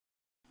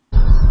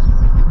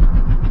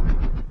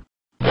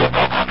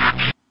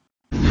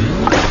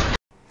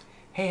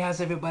Hey,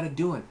 how's everybody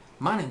doing?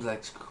 My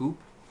name's Coupe,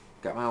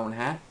 got my own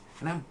hat,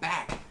 and I'm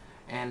back.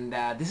 And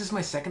this is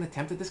my second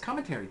attempt at this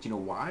commentary. Do you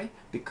know why?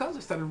 Because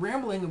I started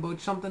rambling about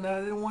something that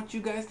I didn't want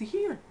you guys to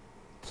hear.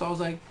 So I was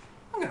like,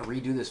 I'm gonna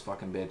redo this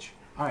fucking bitch.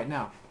 Alright,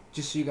 now,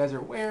 just so you guys are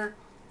aware,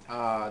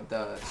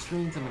 the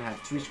screens, I'm gonna have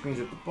 3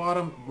 screens at the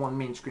bottom, 1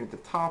 main screen at the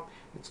top.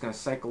 It's gonna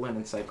cycle in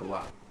and cycle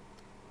out.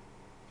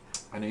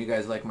 I know you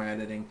guys like my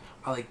editing.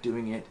 I like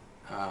doing it.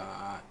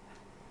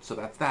 So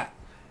that's that.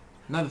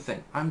 Another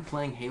thing, I'm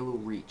playing Halo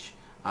Reach.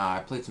 I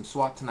played some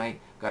SWAT tonight,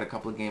 got a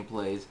couple of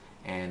gameplays,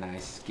 and I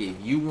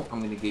gave you one. I'm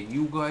going to give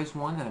you guys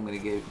one, and I'm going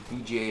to give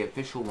BGA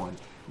official one.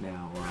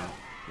 Now,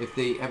 if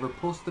they ever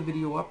post the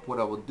video up, what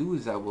I will do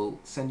is I will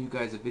send you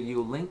guys a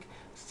video link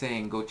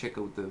saying go check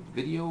out the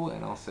video,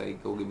 and I'll say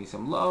go give me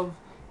some love,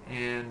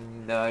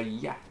 and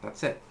yeah,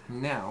 that's it.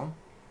 Now,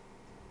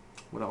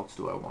 what else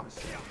do I want to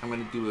say?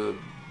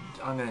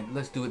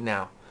 Let's do it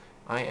now.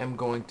 I am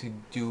going to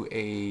do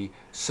a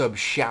sub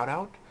shout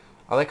out.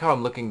 I like how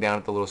I'm looking down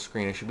at the little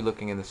screen. I should be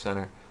looking in the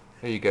center.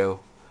 There you go.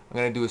 I'm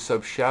going to do a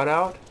sub shout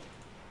out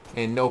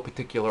in no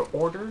particular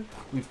order.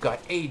 We've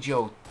got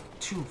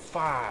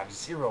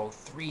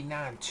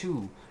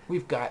Ajo250392.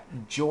 We've got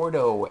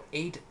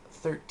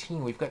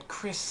Jordo813. We've got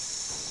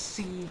Chris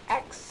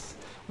CX.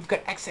 We've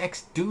got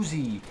XX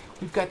Doozy.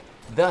 We've got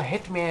The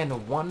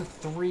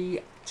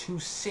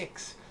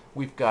Hitman1326.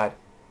 We've got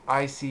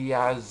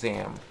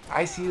ICYazam.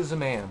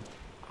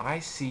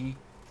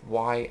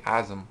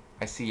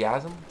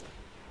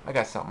 I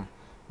got something.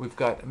 We've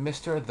got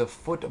Mr. the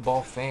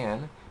Football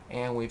Fan,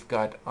 and we've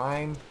got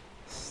I'm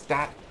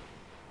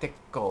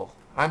Statical.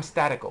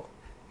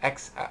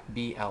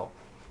 XBL.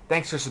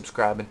 Thanks for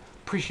subscribing.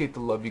 Appreciate the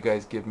love you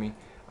guys give me.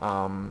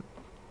 Alright,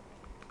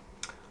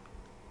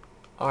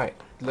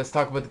 let's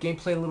talk about the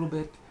gameplay a little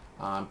bit.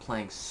 I'm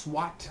playing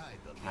SWAT.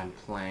 I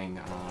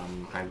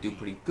do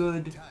pretty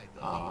good.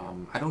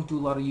 I don't do a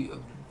lot of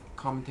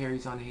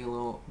commentaries on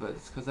Halo, but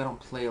it's because I don't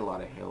play a lot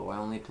of Halo. I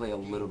only play a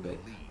little bit.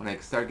 When I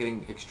start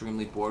getting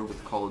extremely bored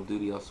with Call of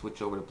Duty, I'll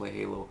switch over to play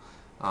Halo.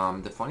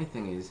 The funny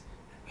thing is,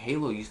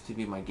 Halo used to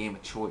be my game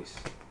of choice.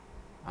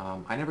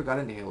 I never got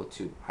into Halo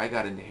 2. I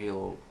got into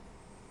Halo...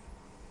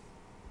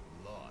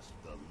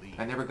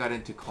 I never got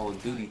into Call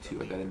of Duty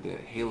 2. I got into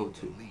Halo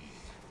 2.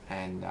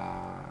 And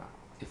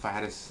if I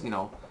had a,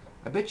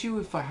 I bet you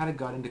if I had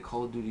got into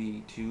Call of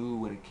Duty 2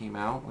 when it came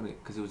out,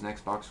 because it was an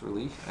Xbox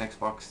release, an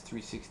Xbox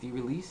 360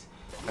 release,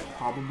 I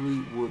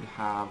probably would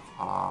have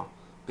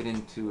been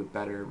into it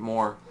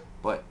more.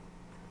 But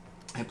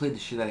I played the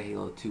shit out of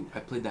Halo 2.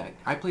 I played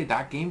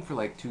that game for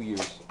like 2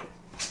 years.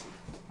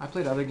 I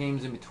played other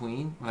games in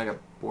between when I got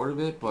bored of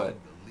it, but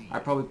I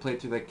probably played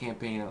through that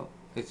campaign.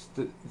 It's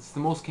the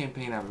most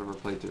campaign I've ever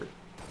played through.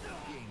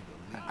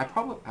 I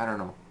don't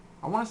know.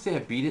 I want to say I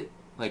beat it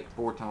like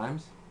 4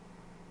 times.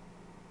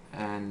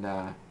 And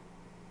I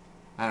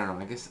don't know,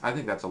 I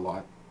think that's a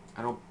lot.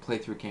 I don't play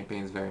through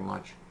campaigns very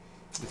much.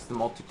 It's the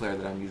multiplayer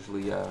that I'm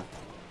usually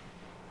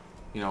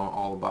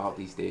all about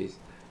these days.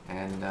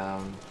 And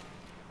I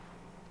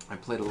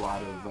played a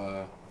lot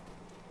of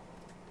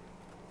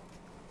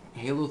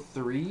Halo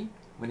 3.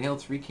 When Halo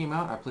 3 came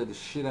out, I played the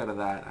shit out of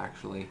that,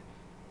 actually.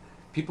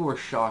 People were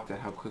shocked at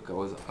how quick I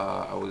was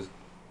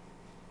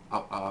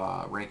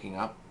ranking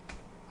up.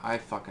 I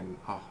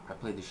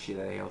played the shit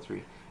out of Halo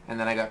 3. And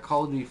then I got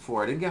Call of Duty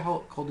 4. I didn't get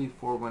Call of Duty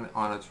 4 when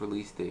on its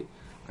release date.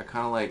 I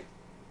kind of like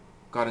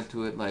got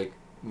into it like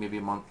maybe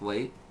a month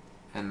late,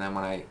 and then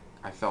when I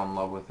fell in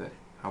love with it,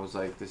 I was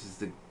like, this is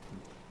the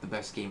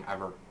best game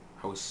ever.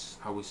 I was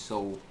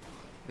so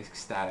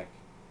ecstatic.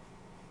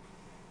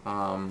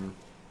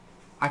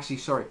 Actually,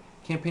 sorry.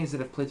 Campaigns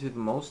that I've played through the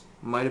most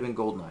might have been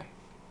GoldenEye.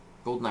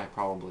 GoldenEye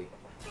probably.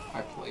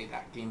 I played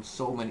that game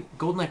so many.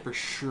 GoldenEye for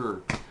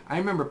sure. I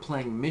remember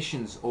playing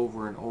missions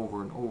over and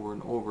over and over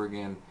and over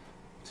again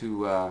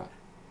to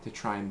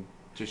try and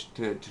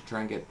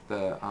get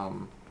the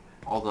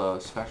all the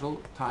special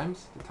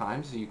times,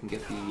 so you can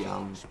get the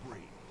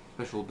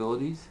special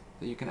abilities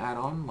that you can add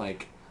on,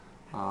 like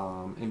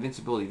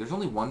invincibility. There's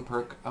only one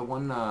perk,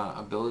 one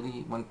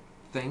ability, one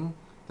thing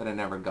that I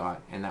never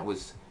got, and that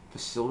was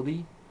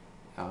facility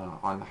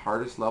on the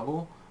hardest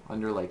level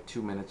under like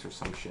 2 minutes or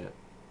some shit.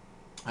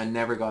 I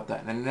never got that,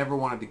 and I never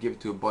wanted to give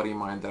it to a buddy of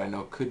mine that I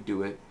know could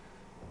do it.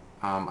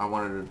 I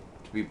wanted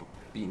to be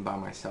beaten by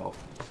myself,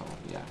 so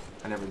yeah,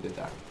 I never did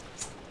that.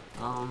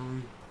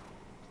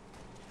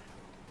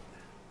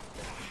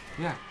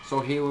 Yeah, so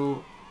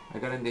Halo, I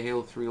got into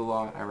Halo 3 a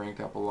lot. I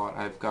ranked up a lot.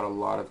 I've got a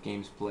lot of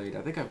games played.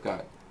 I think I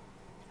got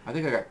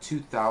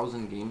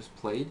 2,000 games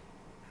played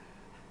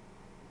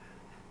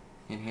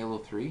in Halo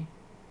 3,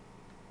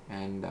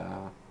 and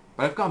but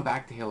I've gone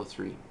back to Halo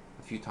 3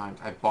 a few times.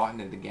 I bought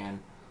it again.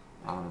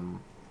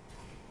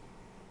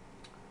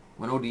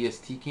 When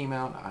ODST came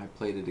out, I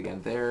played it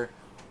again there.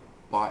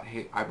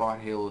 I bought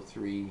Halo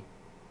 3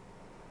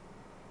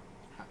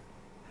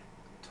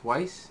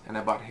 twice, and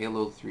I bought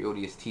Halo 3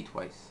 ODST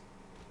twice.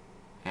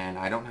 And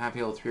I don't have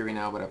Halo 3 right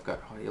now, but I've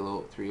got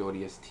Halo 3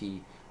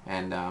 ODST.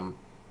 And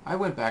I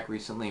went back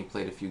recently and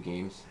played a few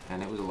games,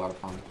 and it was a lot of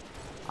fun.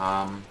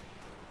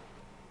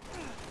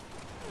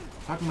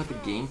 talking about the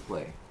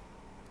gameplay.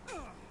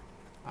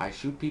 I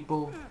shoot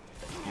people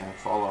and I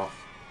fall off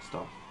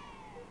stuff.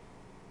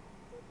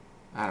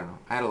 I don't know.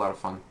 I had a lot of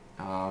fun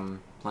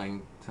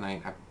playing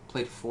tonight. I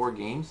played 4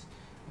 games,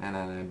 and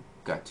then I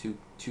got two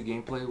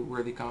gameplay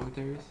worthy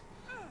commentaries.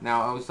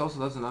 Now, that's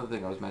another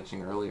thing I was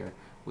mentioning earlier,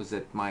 was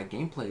that my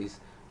gameplays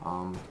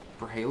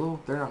for Halo,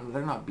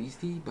 they're not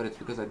beastie, but it's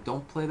because I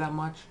don't play that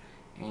much,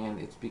 and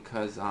it's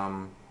because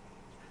I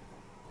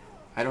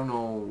don't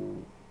know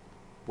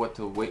what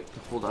to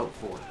hold out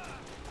for.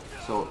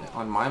 So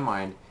on my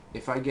mind,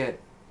 if I get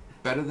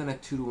better than a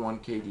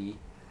 2-to-1 KD,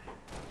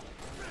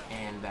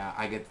 and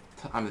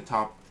I'm the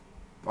top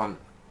on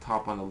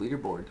the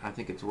leaderboard, I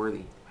think it's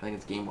worthy. I think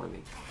it's game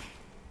worthy.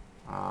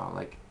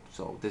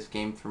 So this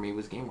game for me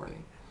was game worthy.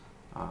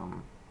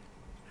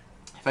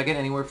 If I get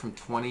anywhere from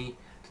 20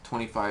 to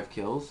 25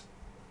 kills,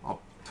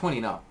 20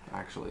 and up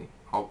actually,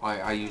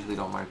 I usually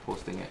don't mind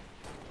posting it.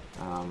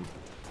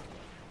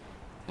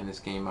 In this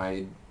game,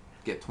 I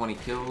get 20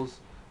 kills.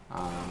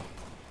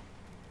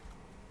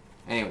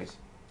 Anyways,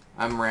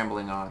 I'm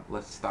rambling on.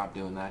 Let's stop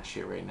doing that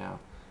shit right now.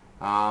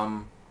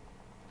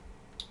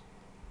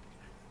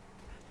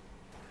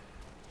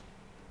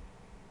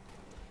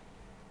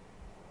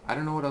 I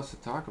don't know what else to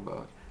talk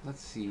about.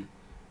 Let's see.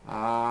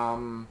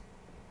 That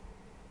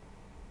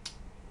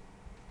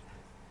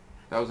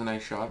was a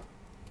nice shot.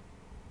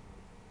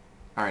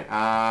 Alright,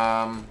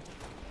 I'm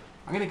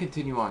going to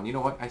continue on. You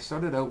know what? I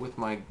started out with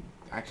my...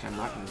 Actually, I'm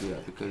not going to do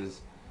that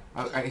because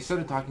I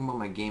started talking about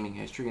my gaming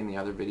history in the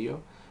other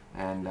video.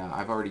 And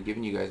I've already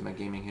given you guys my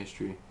gaming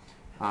history.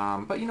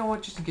 But you know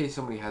what? Just in case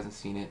somebody hasn't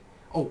seen it.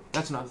 Oh,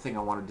 that's another thing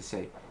I wanted to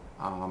say.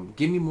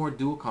 Give me more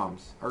dual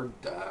comms. Or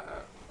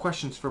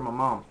questions for my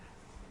mom.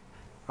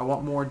 I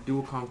want more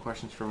dual comm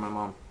questions for my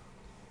mom.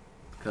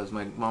 Because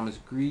my mom has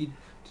agreed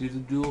to do the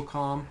dual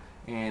comm.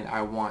 And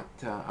I want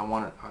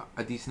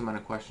a decent amount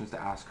of questions to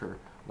ask her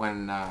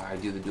when I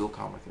do the dual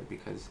comm with her,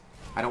 because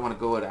I don't want to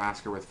go and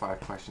ask her with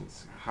 5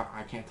 questions.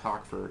 I can't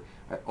talk for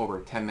over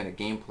a 10-minute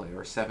gameplay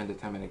or 7 to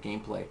 10-minute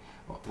gameplay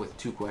with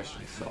 2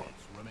 questions. So,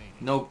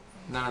 nope,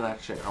 none of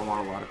that shit. I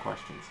want a lot of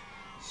questions.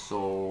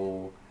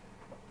 So,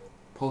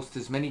 post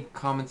as many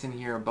comments in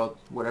here about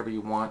whatever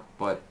you want,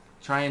 but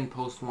try and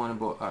post one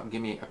about,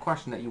 give me a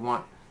question that you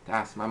want to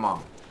ask my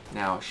mom.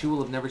 Now, she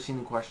will have never seen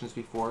the questions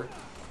before.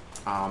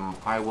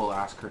 I will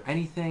ask her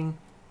anything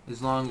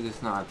as long as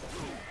it's not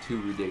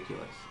too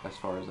ridiculous as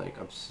far as like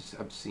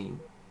obscene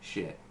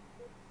shit.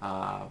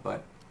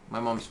 But my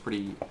mom's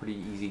pretty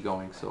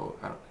easygoing, so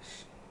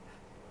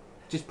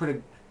just put a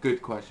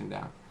good question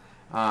down.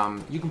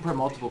 You can put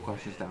multiple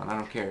questions down. I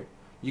don't care.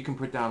 You can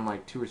put down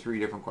like 2 or 3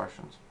 different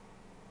questions.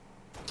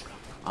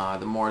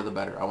 The more the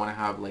better. I want to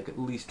have like at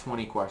least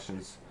 20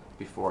 questions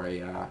before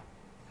I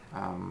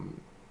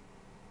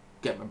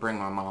bring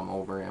my mom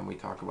over and we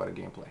talk about a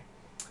gameplay.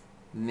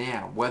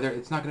 Now, whether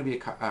it's not going to be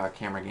a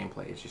camera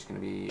gameplay, it's just going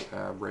to be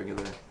a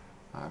regular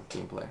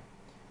gameplay.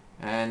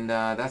 And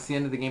that's the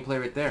end of the gameplay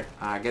right there.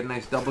 I get a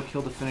nice double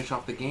kill to finish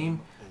off the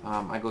game.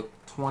 I go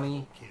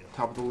 20,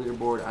 top of the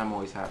leaderboard. I'm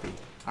always happy.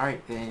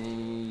 Alright,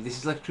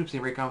 this is Coupe.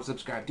 Rate, comment,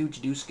 subscribe. Do what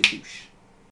you do, skadoosh.